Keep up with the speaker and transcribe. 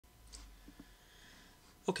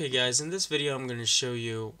Okay guys, in this video I'm going to show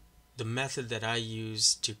you the method that I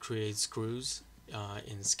use to create screws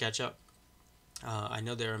in SketchUp. I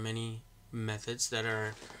know there are many methods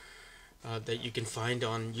that you can find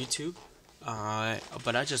on YouTube,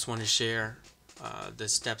 but I just want to share the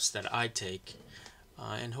steps that I take,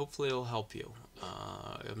 and hopefully it'll help you.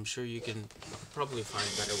 I'm sure you can probably find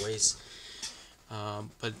better ways,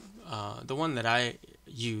 but the one that I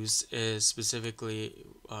use is specifically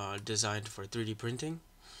designed for 3D printing.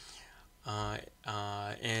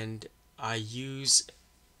 And I use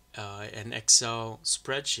an Excel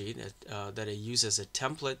spreadsheet that I use as a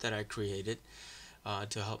template that I created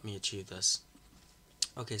to help me achieve this.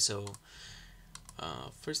 Okay, so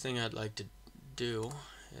first thing I'd like to do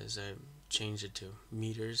is I change it to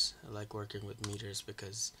meters. I like working with meters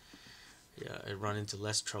because I run into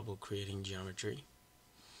less trouble creating geometry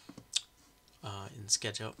in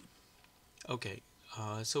SketchUp. Okay,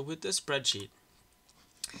 so with this spreadsheet,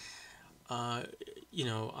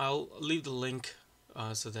 I'll leave the link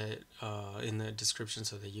so that in the description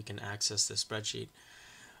so that you can access the spreadsheet.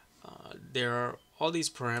 There are all these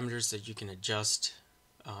parameters that you can adjust,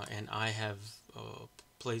 and I have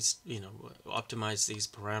optimized these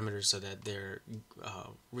parameters so that they're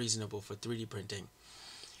reasonable for 3D printing.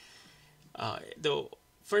 The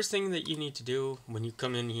first thing that you need to do when you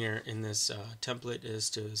come in here in this template is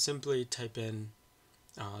to simply type in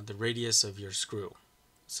the radius of your screw.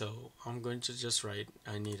 So I'm going to just write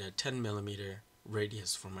I need a 10 millimeter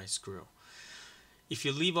radius for my screw. If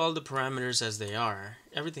you leave all the parameters as they are,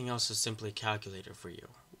 everything else is simply calculated for you.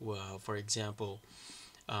 Well, for example,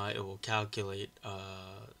 it will calculate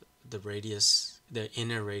the radius, the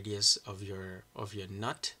inner radius of your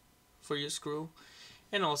nut for your screw,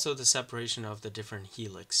 and also the separation of the different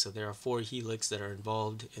helix. So there are 4 helix that are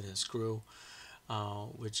involved in a screw,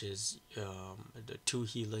 which is the 2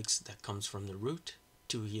 helix that comes from the root,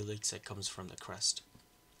 2 helix that comes from the crest.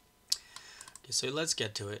 Okay, so let's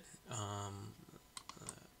get to it.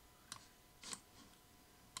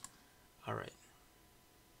 Alright.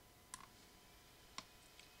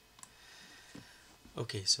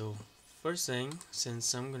 Okay, so first thing,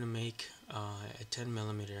 since I'm going to make a 10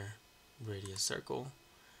 millimeter radius circle,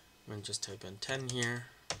 I'm going to just type in 10 here,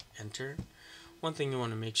 enter. One thing you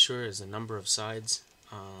want to make sure is the number of sides.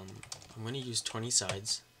 I'm going to use 20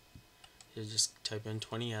 sides. You just type in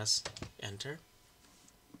 20s, enter.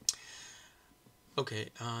 Okay,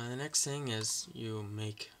 the next thing is you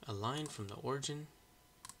make a line from the origin.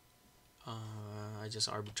 I just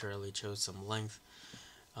arbitrarily chose some length.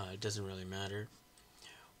 It doesn't really matter.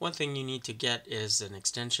 One thing you need to get is an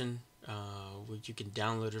extension, which you can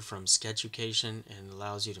download it from SketchUp and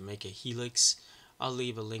allows you to make a helix. I'll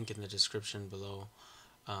leave a link in the description below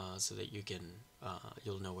so that you can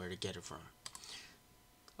you'll know where to get it from.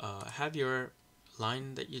 Have your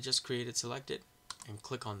line that you just created selected and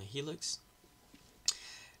click on the helix.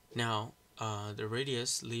 Now the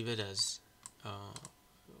radius, leave it as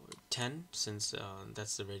 10 since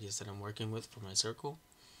that's the radius that I'm working with for my circle.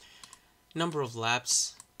 Number of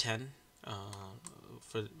laps 10.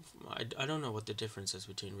 I don't know what the difference is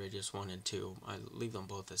between radius 1 and 2. I leave them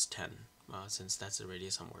both as 10 since that's the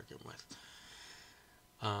radius I'm working with.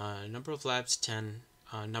 Number of laps 10.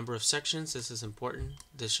 Number of sections, this is important.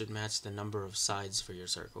 This should match the number of sides for your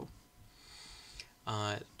circle.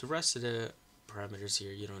 The rest of the parameters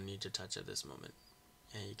here you don't need to touch at this moment,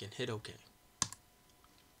 and you can hit OK.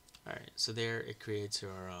 Alright, so there it creates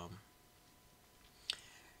your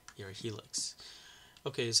helix.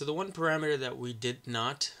 Okay, so the one parameter that we did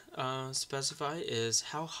not specify is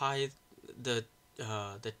how high the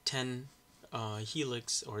 10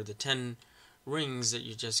 helix or the 10 rings that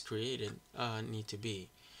you just created need to be,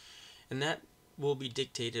 and that will be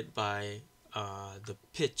dictated by the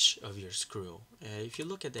pitch of your screw. If you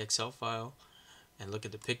look at the Excel file and look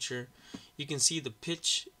at the picture, you can see the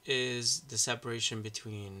pitch is the separation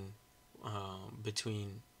between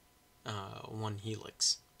one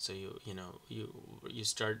helix. So you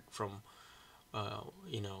start from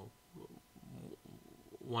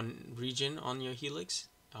one region on your helix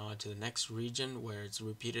to the next region where it's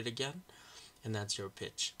repeated again, and that's your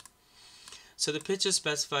pitch. So the pitch is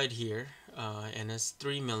specified here, and it's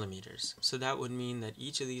 3 millimeters. So that would mean that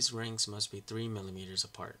each of these rings must be 3 millimeters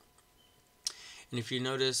apart. And if you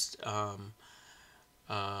noticed,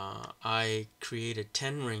 I created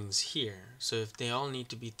 10 rings here. So if they all need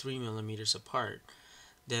to be 3 millimeters apart,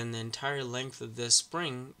 then the entire length of this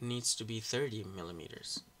spring needs to be 30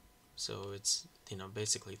 millimeters. So it's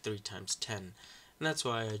basically 3 times 10, and that's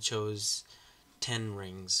why I chose 10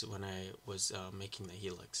 rings when I was making the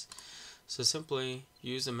helix. So simply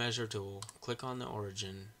use the measure tool, click on the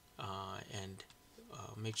origin, and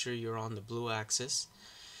make sure you're on the blue axis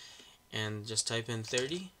and just type in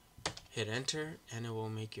 30, hit enter, and it will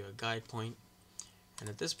make you a guide point. And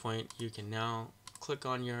at this point you can now click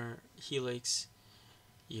on your helix,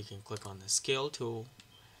 you can click on the scale tool,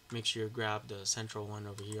 make sure you grab the central one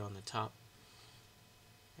over here on the top,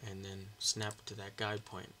 and then snap to that guide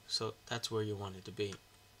point. So that's where you want it to be.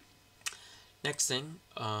 Next thing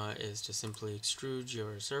is to simply extrude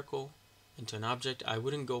your circle into an object. I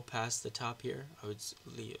wouldn't go past the top here, I would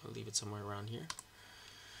leave it somewhere around here.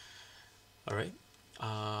 Alright,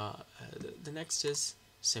 the next is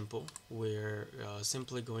simple. We're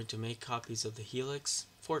simply going to make copies of the helix,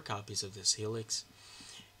 4 copies of this helix.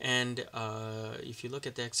 And if you look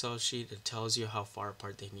at the Excel sheet, it tells you how far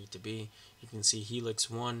apart they need to be. You can see helix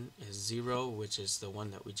 1 is 0, which is the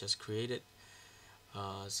one that we just created.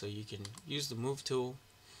 So you can use the move tool,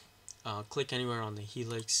 click anywhere on the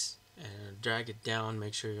helix and drag it down,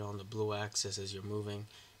 make sure you're on the blue axis as you're moving.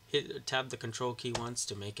 Tab the control key once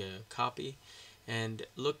to make a copy, and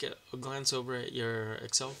glance over at your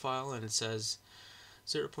Excel file, and it says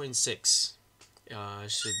 0.6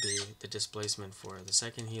 should be the displacement for the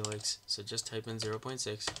second helix. So just type in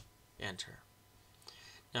 0.6, enter.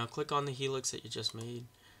 Now click on the helix that you just made,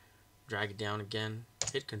 drag it down again,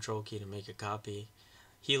 hit control key to make a copy.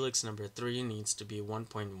 Helix number 3 needs to be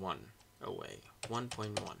 1.1 away,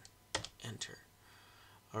 1.1, enter.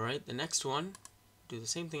 Alright, the next one, do the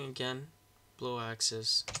same thing again, blue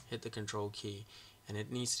axis, hit the control key, and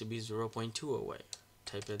it needs to be 0.2 away.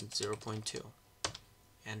 Type in 0.2,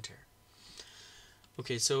 enter.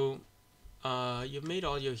 Okay, so you've made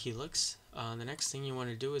all your helix. The next thing you want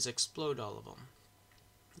to do is explode all of them.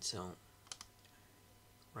 So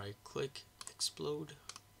right click, explode,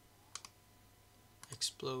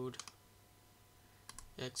 explode,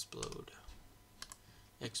 explode,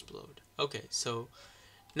 explode. Okay, so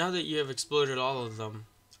now that you have exploded all of them,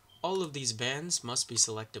 all of these bands must be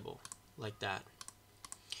selectable, like that.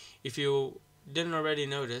 If you didn't already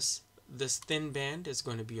notice, this thin band is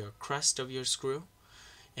going to be a crest of your screw,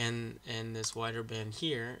 and this wider band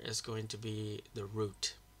here is going to be the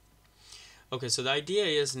root. Okay, so the idea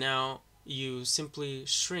is now you simply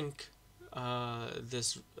shrink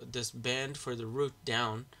this band for the root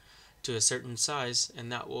down to a certain size,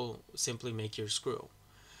 and that will simply make your screw.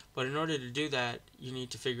 But in order to do that, you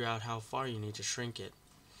need to figure out how far you need to shrink it,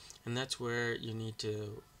 and that's where you need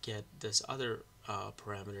to get this other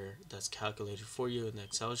parameter that's calculated for you in the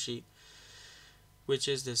Excel sheet, which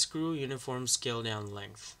is the screw uniform scale down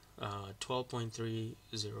length,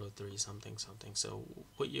 12.303 something something. So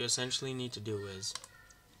what you essentially need to do is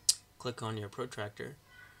click on your protractor,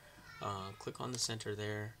 click on the center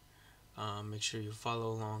there, make sure you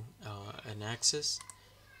follow along an axis,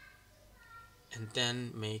 and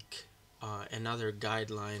then make another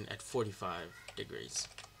guideline at 45 degrees.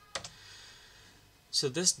 So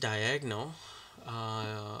this diagonal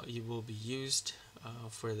you will be used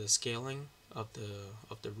for the scaling of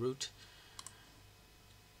the root.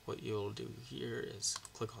 What you'll do here is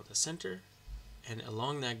click on the center, and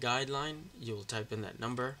along that guideline you'll type in that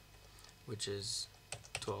number, which is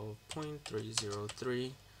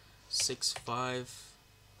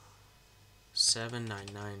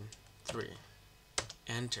 12.303657993.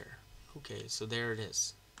 Enter. Okay, so there it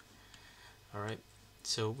is. Alright,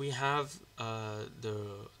 so we have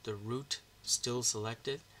the root still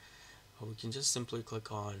selected. We can just simply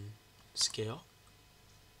click on scale.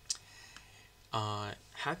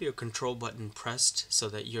 Have your control button pressed so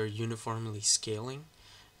that you're uniformly scaling.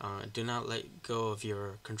 Do not let go of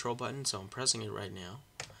your control button, so I'm pressing it right now,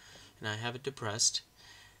 and I have it depressed.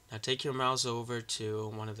 Now take your mouse over to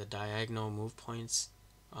one of the diagonal move points,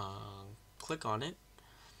 click on it,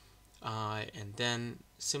 and then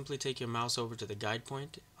simply take your mouse over to the guide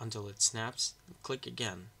point until it snaps. Click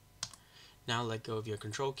again. Now let go of your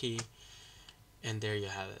control key, and there you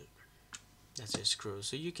have it. That's your screw.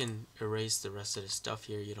 So you can erase the rest of the stuff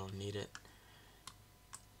here, you don't need it.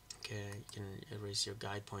 Okay, you can erase your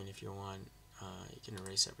guide point if you want. You can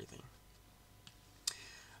erase everything.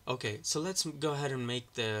 Okay, so let's go ahead and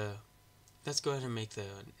make the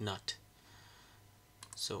nut.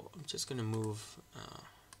 So I'm just going to move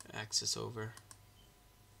axis over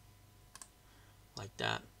like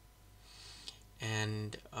that,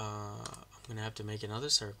 and I'm going to have to make another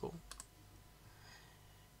circle,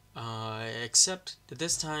 except that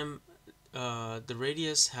this time the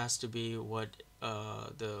radius has to be what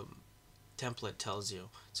the template tells you.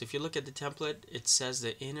 So if you look at the template, it says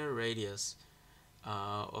the inner radius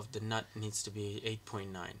of the nut needs to be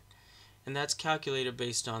 8.9, and that's calculated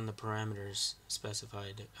based on the parameters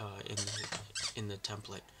specified in the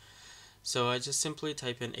template. So I just simply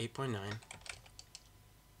type in 8.9,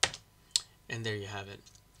 And there you have it.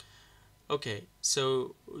 Okay,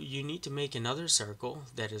 so you need to make another circle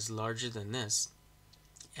that is larger than this,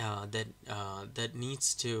 that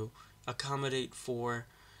needs to accommodate for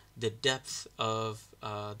the depth of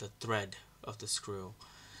the thread of the screw.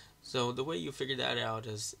 So the way you figure that out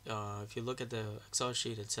is, if you look at the Excel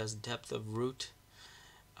sheet, it says depth of root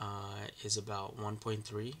is about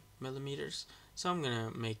 1.3 millimeters. So I'm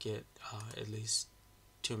gonna make it at least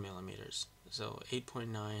 2 millimeters. So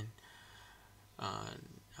 8.9.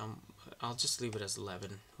 I'll just leave it as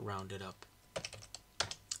 11, round it up.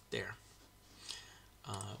 There.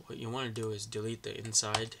 What you want to do is delete the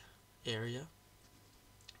inside area,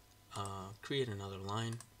 create another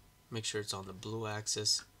line, make sure it's on the blue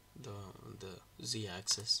axis, the Z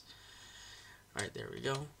axis. Alright, there we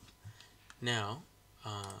go. Now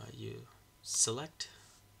you select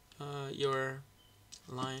your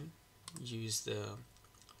line, use the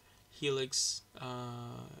helix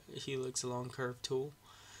along curve tool.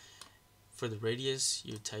 For the radius,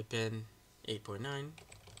 you type in 8.9,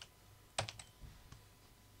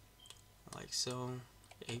 like so,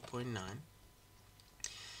 8.9.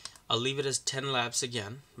 I'll leave it as 10 laps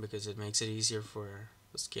again because it makes it easier for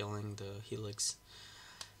scaling the helix.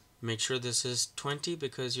 Make sure this is 20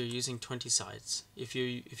 because you're using 20 sides. If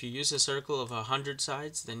you use a circle of 100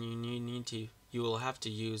 sides, then you will have to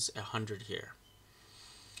use 100 here.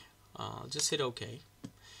 Just hit OK,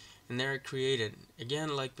 and there it created.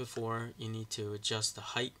 Again, like before, you need to adjust the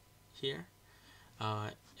height here,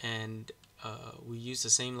 and we use the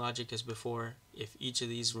same logic as before. If each of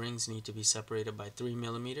these rings need to be separated by 3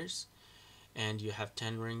 millimeters, and you have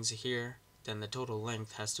 10 rings here, then the total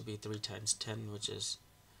length has to be 3 times 10, which is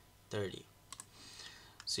 30.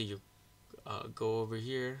 So you go over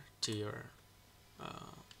here to your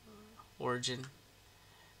origin,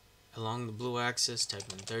 along the blue axis, type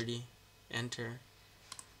in 30, enter,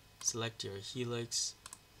 select your helix,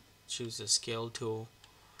 choose the scale tool,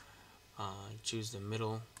 choose the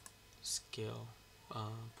middle scale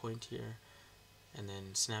point here, and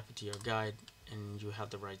then snap it to your guide, and you have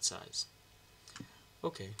the right size.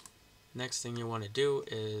 Okay, next thing you want to do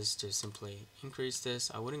is to simply increase this.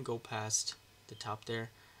 I wouldn't go past the top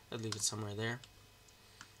there, I'd leave it somewhere there.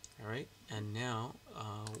 Alright, and now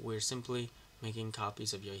we're simply making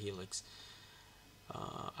copies of your helix.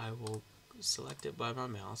 I will select it by my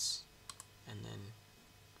mouse and then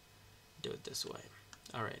do it this way.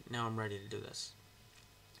 Alright, now I'm ready to do this.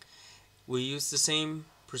 We use the same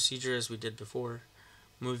procedure as we did before.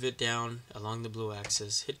 Move it down along the blue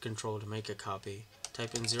axis, hit Control to make a copy,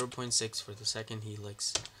 type in 0.6 for the second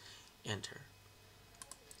helix, enter.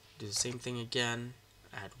 Do the same thing again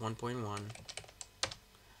at 1.1,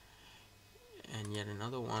 and yet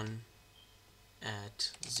another one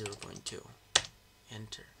at 0.2,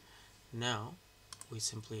 enter. Now we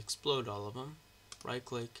simply explode all of them. Right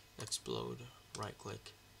click, explode, right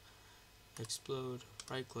click, explode,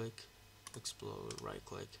 right click, explode, right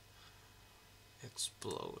click,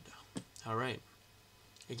 explode. Alright,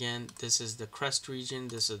 again, this is the crest region,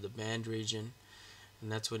 this is the band region,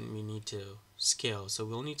 and that's when we need to scale. So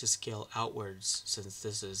we'll need to scale outwards since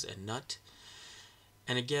this is a nut,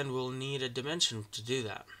 and again we'll need a dimension to do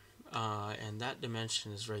that, and that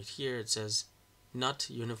dimension is right here. It says nut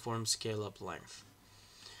uniform scale up length.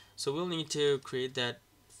 So we'll need to create that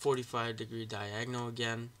 45-degree diagonal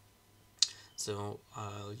again. So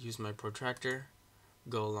I'll use my protractor,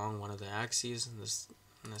 go along one of the axes. In this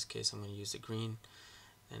case, I'm going to use the green,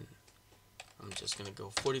 and I'm just going to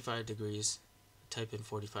go 45 degrees. Type in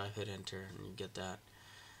 45, hit enter, and you get that.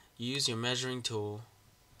 Use your measuring tool,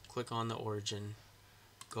 click on the origin,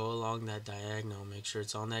 go along that diagonal, make sure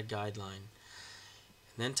it's on that guideline,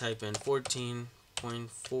 and then type in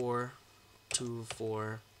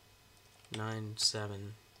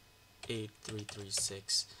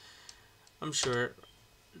 14.424978336. I'm sure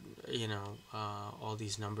all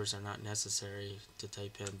these numbers are not necessary to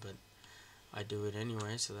type in, but I do it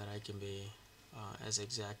anyway so that I can be as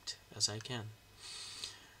exact as I can.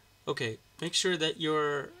 Okay, make sure that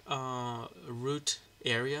your root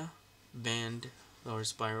area, band, or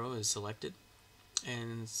spiral is selected,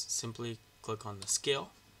 and simply click on the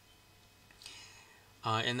scale.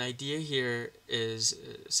 And the idea here is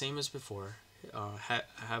same as before.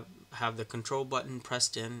 Have the control button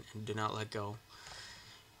pressed in and do not let go,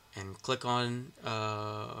 and click on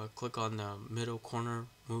the middle corner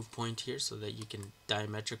move point here so that you can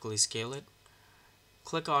diametrically scale it.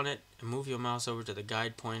 Click on it and move your mouse over to the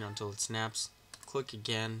guide point until it snaps. Click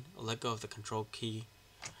again, let go of the control key,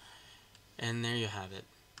 and there you have it.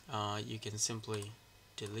 You can simply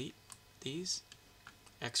delete these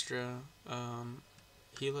extra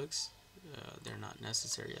helix. They're not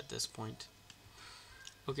necessary at this point.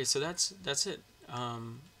 Okay, so that's it.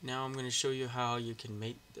 Now I'm going to show you how you can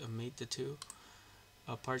mate the two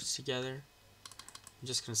parts together. I'm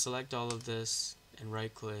just going to select all of this and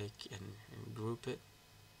right click and group it,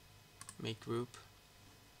 make group,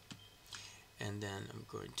 and then I'm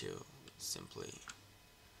going to simply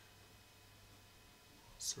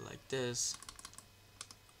select this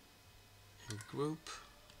and group,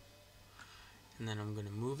 and then I'm going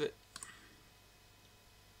to move it,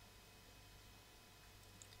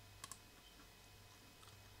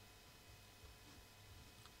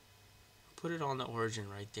 put it on the origin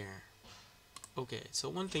right there. Okay, so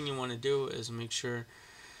one thing you want to do is make sure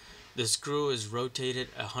the screw is rotated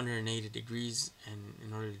 180 degrees, and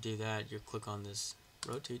in order to do that, you click on this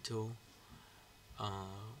rotate tool,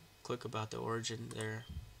 click about the origin there,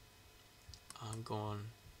 go on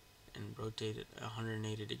and rotate it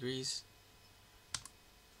 180 degrees.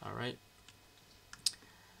 Alright,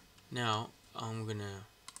 now I'm gonna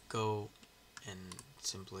go and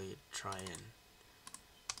simply try and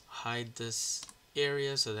hide this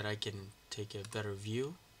area so that I can take a better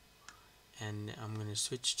view, and I'm going to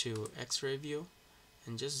switch to X-ray view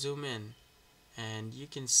and just zoom in, and you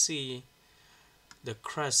can see the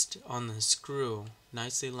crest on the screw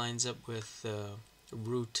nicely lines up with the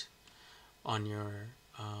root on your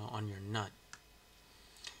nut,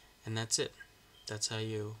 and that's it. That's how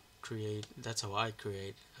you create. That's how I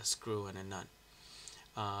create a screw and a nut.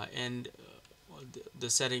 The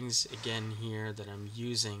settings again here that I'm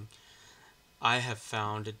using, I have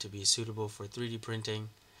found it to be suitable for 3D printing,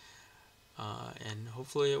 and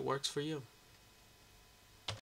hopefully it works for you.